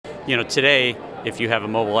today, if you have a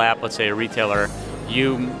mobile app, let's say a retailer,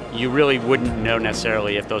 you really wouldn't know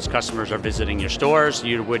necessarily if those customers are visiting your stores.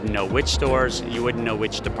 You wouldn't know which stores. You wouldn't know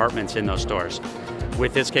which departments in those stores.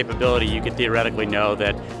 With this capability, you could theoretically know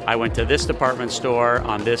that I went to this department store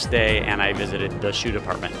on this day and I visited the shoe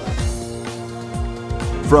department.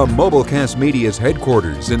 From Mobilecast Media's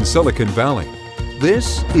headquarters in Silicon Valley,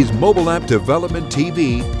 this is Mobile App Development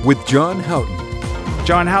TV with John Houghton.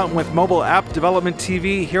 John Houghton with Mobile App Development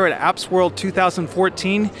TV here at Apps World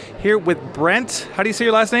 2014, here with Brent. How do you say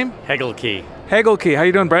your last name? Hegelke. Hegelke. How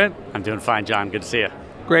you doing, Brent? I'm doing fine, John. Good to see you.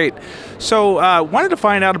 Great. So, wanted to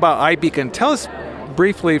find out about iBeacon. Tell us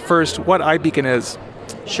briefly first what iBeacon is.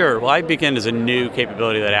 Sure. Well, iBeacon is a new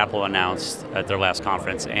capability that Apple announced at their last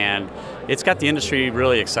conference, and it's got the industry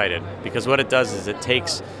really excited because what it does is it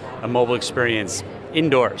takes a mobile experience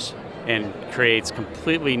indoors and creates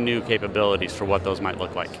completely new capabilities for what those might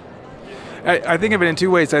look like. I think of it in two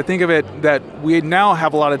ways. I think of it that we now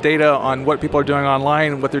have a lot of data on what people are doing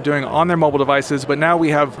online, what they're doing on their mobile devices, but now we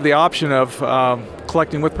have the option of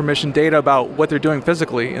collecting with permission data about what they're doing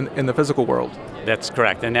physically in the physical world. That's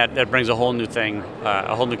correct, and that brings a whole new thing,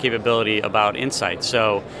 a whole new capability about insight.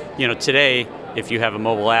 So, today, if you have a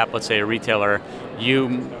mobile app, let's say a retailer, you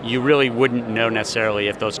really wouldn't know necessarily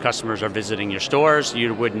if those customers are visiting your stores.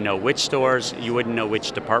 You wouldn't know which stores. You wouldn't know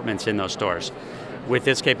which departments in those stores. With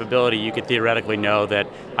this capability, you could theoretically know that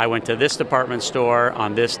I went to this department store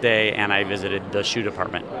on this day and I visited the shoe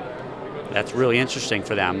department. That's really interesting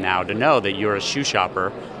for them now to know that you're a shoe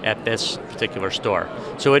shopper at this particular store.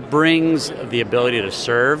 So it brings the ability to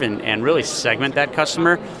serve and really segment that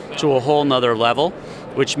customer to a whole nother level,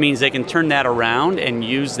 which means they can turn that around and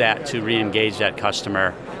use that to re-engage that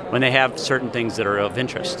customer when they have certain things that are of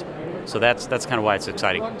interest. So that's kind of why it's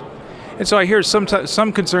exciting. And so I hear some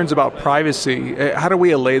concerns about privacy. How do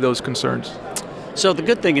we allay those concerns? So the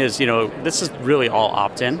good thing is, this is really all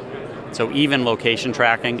opt-in. So even location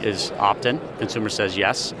tracking is opt-in. Consumer says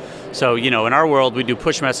yes. So, in our world, we do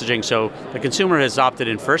push messaging. So the consumer has opted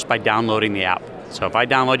in first by downloading the app. So if I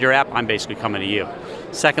download your app, I'm basically coming to you.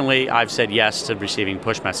 Secondly, I've said yes to receiving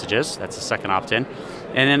push messages. That's the second opt-in.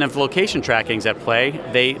 And then if location tracking's at play,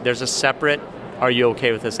 there's a separate, are you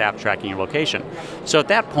okay with this app tracking your location? So at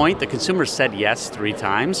that point, the consumer said yes 3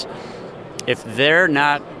 times. If they're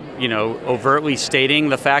not overtly stating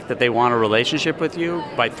the fact that they want a relationship with you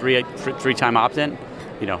by three-time opt-in,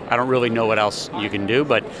 I don't really know what else you can do,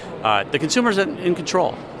 but the consumer's in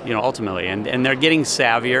control, ultimately, and they're getting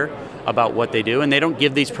savvier about what they do, and they don't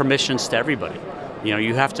give these permissions to everybody.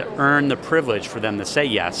 You have to earn the privilege for them to say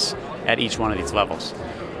yes at each one of these levels.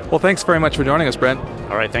 Well, thanks very much for joining us, Brent.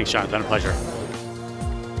 All right, thanks, John. It's been a pleasure.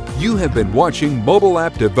 You have been watching Mobile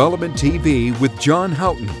App Development TV with John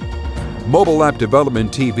Houghton. Mobile App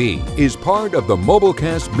Development TV is part of the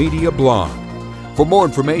Mobilecast Media blog. For more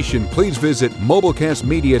information, please visit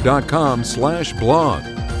mobilecastmedia.com/blog.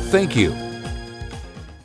 Thank you.